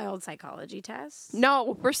found all my old psychology tests.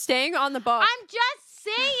 No, we're staying on the book. I'm just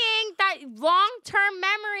saying that long-term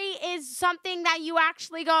memory is something that you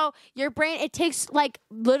actually go, your brain, it takes like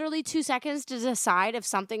literally 2 seconds to decide if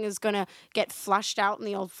something is going to get flushed out in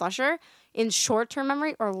the old flusher. in short-term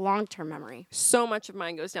memory or long-term memory? So much of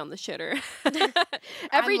mine goes down the shitter.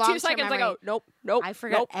 Every 2 long-term seconds I memory. go, nope. I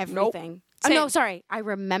forget nope, everything. Nope. Oh, no, Same. sorry. I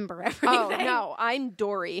remember everything. Oh, no. I'm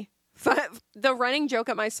Dory. The running joke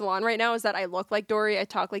at my salon right now is that I look like Dory, I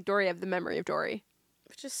talk like Dory, I have the memory of Dory.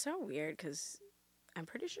 Which is so weird because I'm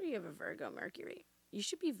pretty sure you have a Virgo Mercury. You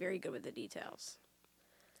should be very good with the details.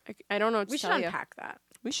 I don't know what to We should tell you. unpack that.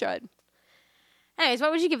 We should. Anyways,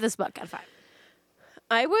 what would you give this book out of 5?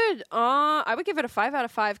 I would give it a 5 out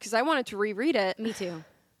of 5 because I wanted to reread it. Me too.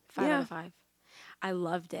 5 Yeah. out of 5. I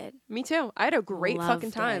loved it. Me too. I had a great Loved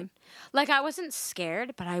fucking time. it. Like, I wasn't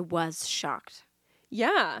scared, but I was shocked.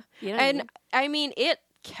 Yeah. You know what I And mean? I mean, it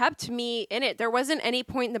kept me in it. There wasn't any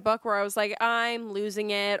point in the book where I was like, I'm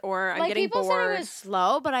losing it or I'm Like, getting people bored. said it was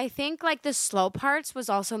slow, but I think, like, the slow parts was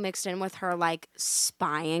also mixed in with her, like,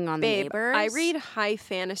 spying on the Babe, neighbors. I read high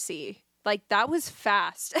fantasy. Like, that was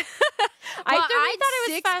fast. Well, I I thought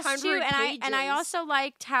it was fast 600 too, and I pages. also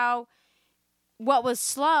liked how what was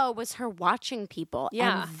slow was her watching people.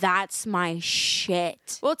 Yeah. And that's my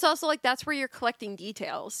shit. Well, it's also like that's where you're collecting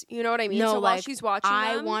details. You know what I mean? No, so while like, she's watching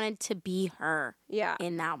I them, wanted to be her yeah,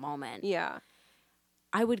 in that moment. yeah.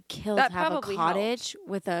 I would kill That to have a probably cottage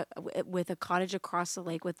with a cottage across the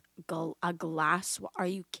lake with a glass. Are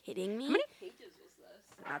you kidding me? How many pages was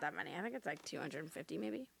this? Not that many. I think it's like 250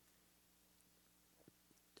 maybe.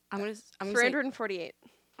 I'm gonna say 348.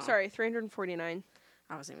 Oh. Sorry, 349.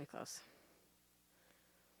 I wasn't even close.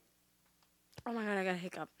 Oh my god, I got a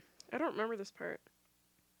hiccup. I don't remember this part.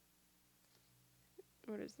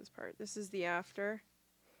 What is this part? This is the after.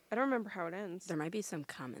 I don't remember how it ends. There might be some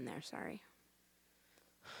cum in there. Sorry.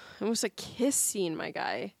 It was a kiss scene, my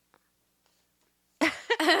guy.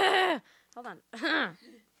 Hold on.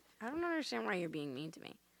 I don't understand why you're being mean to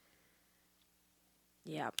me.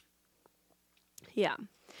 Yep. Yeah.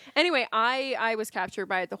 Anyway, I was captured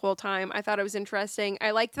by it the whole time. I thought it was interesting.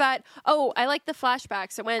 I liked that. Oh, I liked the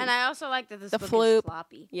flashbacks. It went. And I also like that this The book floop. is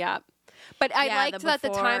floppy. Yeah. But I Yeah, liked the that the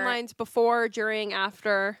before- timelines before, during,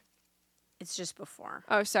 after. It's just before.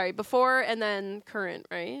 Oh, sorry. Before and then current,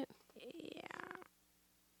 right? Yeah.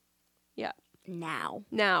 Yeah. Now.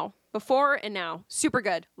 Now. Before and now. Super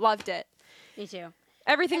good. Loved it. Me too.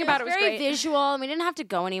 Everything about it was very great. visual, and we didn't have to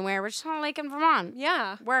go anywhere. We're just on a lake in Vermont.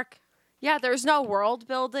 Yeah. Work. Yeah, there's no world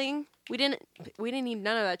building. We didn't need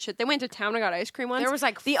none of that shit. They went to town and got ice cream once. There was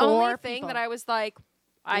like the 4 only thing people. that I was like,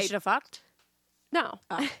 I should have fucked. No.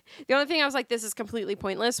 Oh. The only thing I was like, this is completely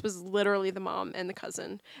pointless was literally the mom and the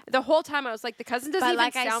cousin. The whole time I was like, the cousin doesn't But even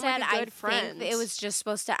like I sound said, like a I good friend. think it was just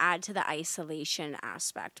supposed to add to the isolation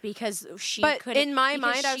aspect because she But couldn't. in my because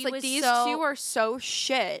mind, I was she like, these so- two are so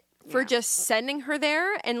shit for Yeah. just sending her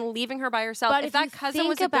there and leaving her by herself. But if that cousin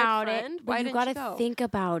was a good friend, but why you didn't gotta she go? think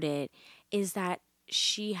about it, is that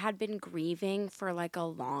she had been grieving for like a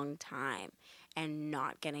long time and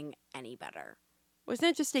not getting any better. Wasn't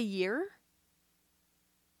it just a year?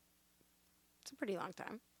 It's a pretty long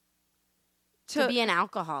time to be an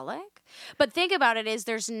alcoholic. But think about it, is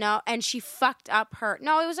there's no, and she fucked up her,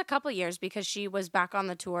 no, it was a couple years because she was back on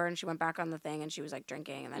the tour and she went back on the thing and she was like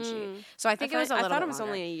drinking and then so I think it was a little bit I thought it was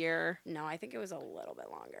longer. only a year. No, I think it was a little bit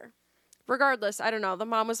longer. Regardless, I don't know. The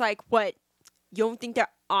mom was like, what? You don't think that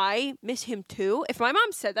I miss him too? If my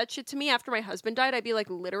mom said that shit to me after my husband died, I'd be like,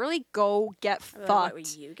 literally, go get What, fucked. were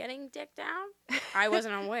you getting dick down? I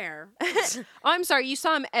wasn't aware. Oh, I'm sorry. You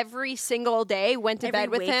saw him every single day, went to Every bed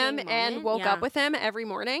with waking him, moment? and woke Yeah. up with him every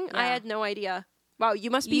morning. I Yeah. had no idea. Wow,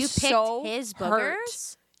 you must be You picked so his hurt.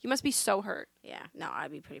 boogers? You must be so hurt. Yeah, no,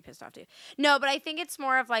 I'd be pretty pissed off too. No, but I think it's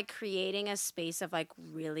more of like creating a space of like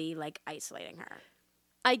really like isolating her.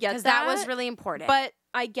 I get Because that. that was really important. But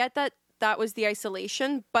I get that that was the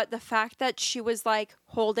isolation. But the fact that she was like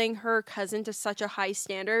holding her cousin to such a high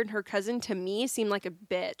standard, her cousin to me seemed like a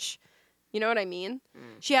bitch. You know what I mean?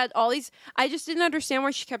 She had all these. I just didn't understand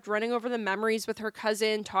why she kept running over the memories with her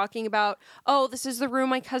cousin, talking about, oh, this is the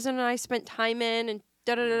room my cousin and I spent time in, and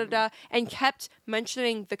da da da da, and kept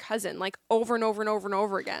mentioning the cousin like over and over and over and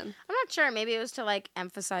over again. I'm not sure. Maybe it was to like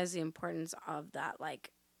emphasize the importance of that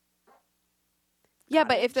like Yeah,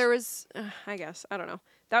 but if cottage. there was, I guess, I don't know.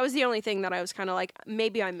 That was the only thing that I was kind of like,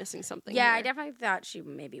 maybe I'm missing something. Yeah, I here. definitely thought she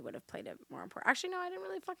maybe would have played it more important. Actually, no, I didn't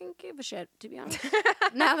really fucking give a shit, to be honest.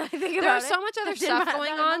 Now that I think about There was it. so much other That didn't stuff matter-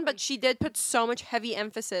 going that on, didn't but she did put so much heavy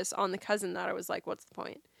emphasis on the cousin that I was like, what's the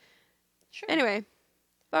point? Sure. Anyway,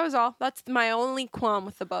 that was all. That's my only qualm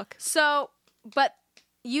with the book. So, but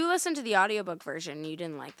you listened to the audiobook version. You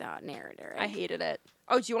didn't like the narrator, right? I hated it.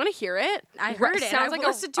 Oh, do you want to hear it? I heard it. Sounds I like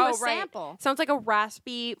listened to a right. sample. Sounds like a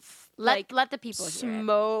raspy, like Let the people hear it.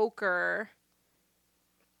 smoker.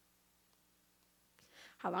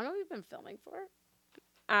 How long have we been filming for?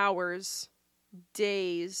 hours,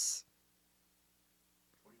 days.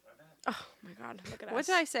 Oh my God! Look at us. What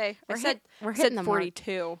did I say? We're I said we're said hitting the mark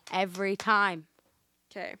 42. every time.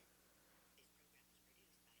 Okay.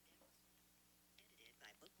 Edited by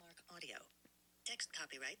Bookmark Audio. Text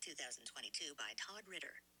copyright 2022 by Todd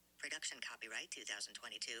Ritter. Production copyright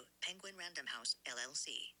 2022 Penguin Random House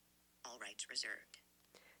LLC. All rights reserved.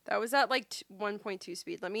 That was at like 1.2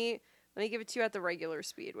 speed. Let me give it to you at the regular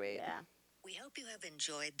speed. Wait. Yeah. We hope you have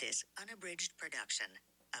enjoyed this unabridged production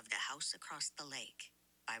of The House Across the Lake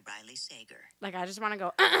by Riley Sager. Like I just want to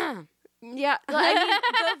go. Yeah, I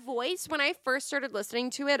mean, the voice, when I first started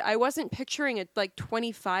listening to it, I wasn't picturing it like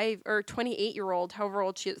 25 or 28-year-old, however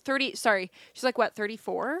old she is. 30, sorry. She's like, what,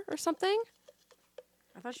 34 or something?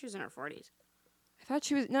 I thought she was in her 40s. I thought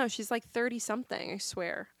she was, no, she's like 30-something,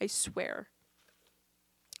 I swear.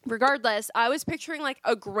 Regardless, I was picturing like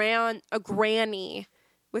a granny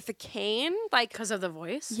with a cane. Like, Because of the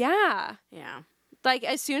voice? yeah. Yeah. Like,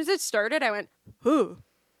 as soon as it started, I went, who?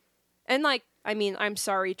 And like, I mean, I'm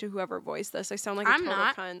sorry to whoever voiced this. I sound like a I'm total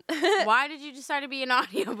not. cunt. Why did you decide to be an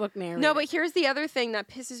audiobook narrator? No, but here's the other thing that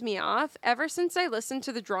pisses me off. Ever since I listened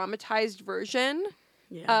to the dramatized version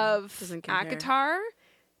of doesn't compare. Akatar,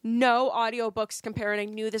 no audiobooks compare, and I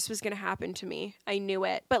knew this was going to happen to me. I knew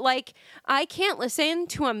it. But, like, I can't listen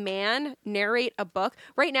to a man narrate a book.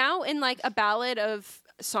 Right now, in, like, a ballad of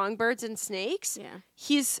songbirds and snakes,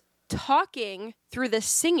 he's talking through the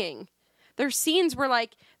singing. There's scenes where,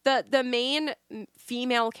 like, the main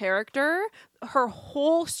female character, her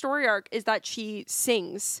whole story arc is that she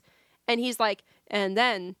sings. And he's like, and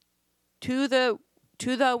then to the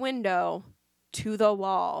window, to the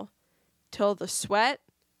wall, till the sweat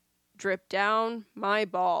drip down my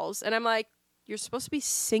balls. And I'm like, you're supposed to be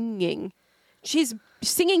singing. She's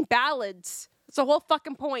singing ballads. That's the whole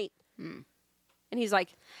fucking point. And he's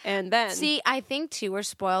like, and then. See, I think, too, we're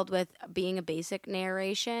spoiled with being a basic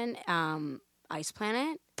narration. Ice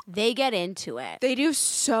Planet, they get into it. They do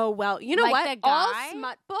so well. You know Like what? the guy- All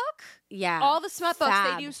smut book. Yeah. All the smut books,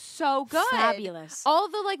 Fab. they do so good. Fabulous. All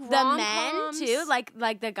the like The men, rom-coms, too,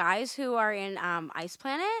 like the guys who are in Ice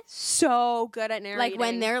Planet. so good at narrating.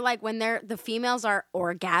 Like when the females are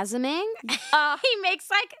orgasming, he makes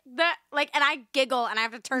and I giggle and I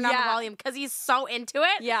have to turn down the Yeah. volume because he's so into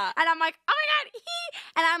it. Yeah. And I'm like, oh my God,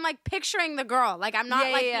 and I'm like picturing the girl. Like I'm not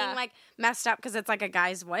being like messed up because it's like a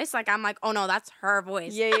guy's voice. Like I'm like, oh no, that's her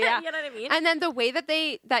voice. Yeah. You know what I mean? And then the way that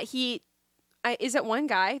is it one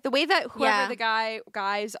guy? The way that whoever the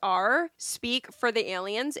guys speak for the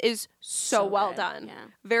aliens is so well good. done. Yeah.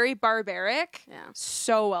 Very barbaric. Yeah.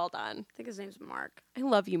 So well done. I think his name's Mark. I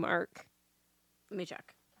love you, Mark. Let me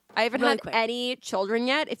check. I haven't Really had quick. any children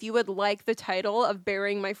yet. If you would like the title of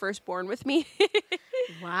bearing my firstborn with me,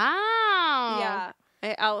 Wow. yeah,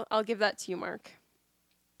 I'll give that to you, Mark.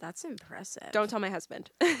 That's impressive. Don't tell my husband.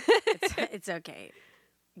 It's okay.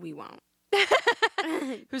 We won't.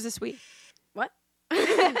 Who's this we? What?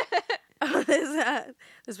 Oh,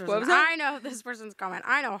 this person. What was that? I know this person's comment.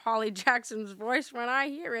 I know Holly Jackson's voice when I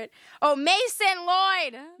hear it. Oh, Mason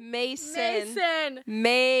Lloyd. Mason.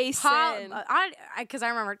 Because I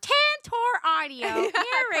remember Tantor Audio, narrated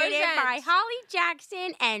by present. Holly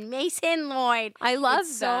Jackson and Mason Lloyd. I love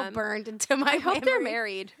It's them. so burned into my I hope they're memory.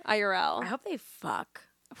 married IRL. I hope they fuck.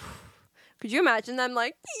 Could you imagine them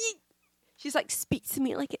like? She's like, speak to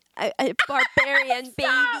me like a barbarian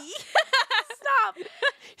baby. Stop.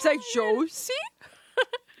 She's like, Josie,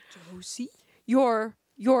 Josie, your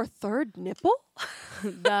third nipple.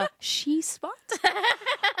 The she spot.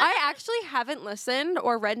 I actually haven't listened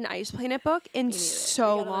or read an Ice Planet book in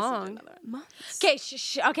so We gotta listen to long. another one.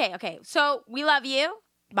 Months. Okay, okay. So we love you.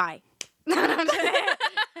 Bye.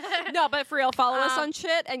 No, but for real, follow us on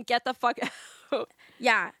shit and get the fuck out.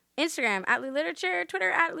 Yeah. Instagram at Lewd Literature,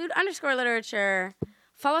 Twitter at Lewd_Literature.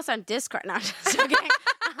 Follow us on Discord. No, just okay.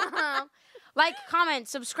 Like, comment,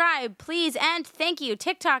 subscribe, please, and thank you.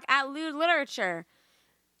 TikTok at Lewd Literature.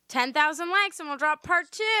 10,000 likes and we'll drop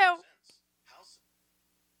part 2.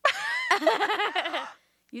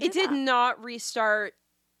 It did not restart.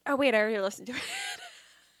 Oh wait, I already listened to it.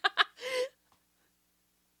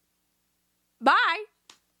 Bye.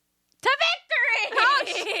 To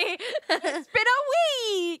victory! It's been a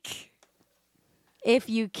week. If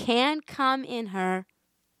you can, come in her.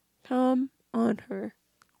 Come on her.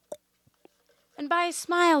 And buy a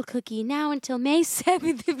smile cookie now until May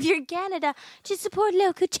 7th if you're Canada to support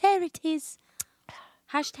local charities.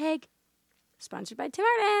 Hashtag sponsored by Tim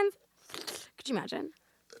Hortons. Could you imagine?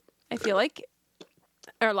 I feel like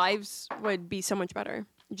our lives would be so much better.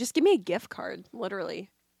 Just give me a gift card, literally.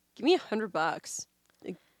 Give me $100.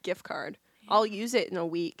 A gift card. I'll use it in a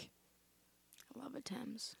week. I love a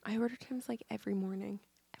Tim's. I order Tim's like every morning.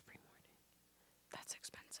 Every morning. That's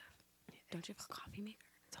expensive. Don't you have a coffee maker?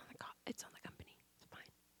 It's on the company. It's fine.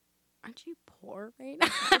 Aren't you poor right now?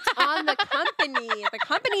 It's on the company. The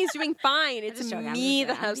company is doing fine. It's just joking, I'm me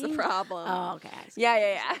just that has the joking. problem. Oh, okay. I see.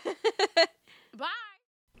 Yeah. Bye.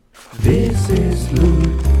 This is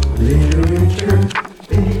Loot Literature,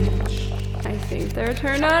 bitch. I think they're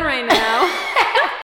turned on right now.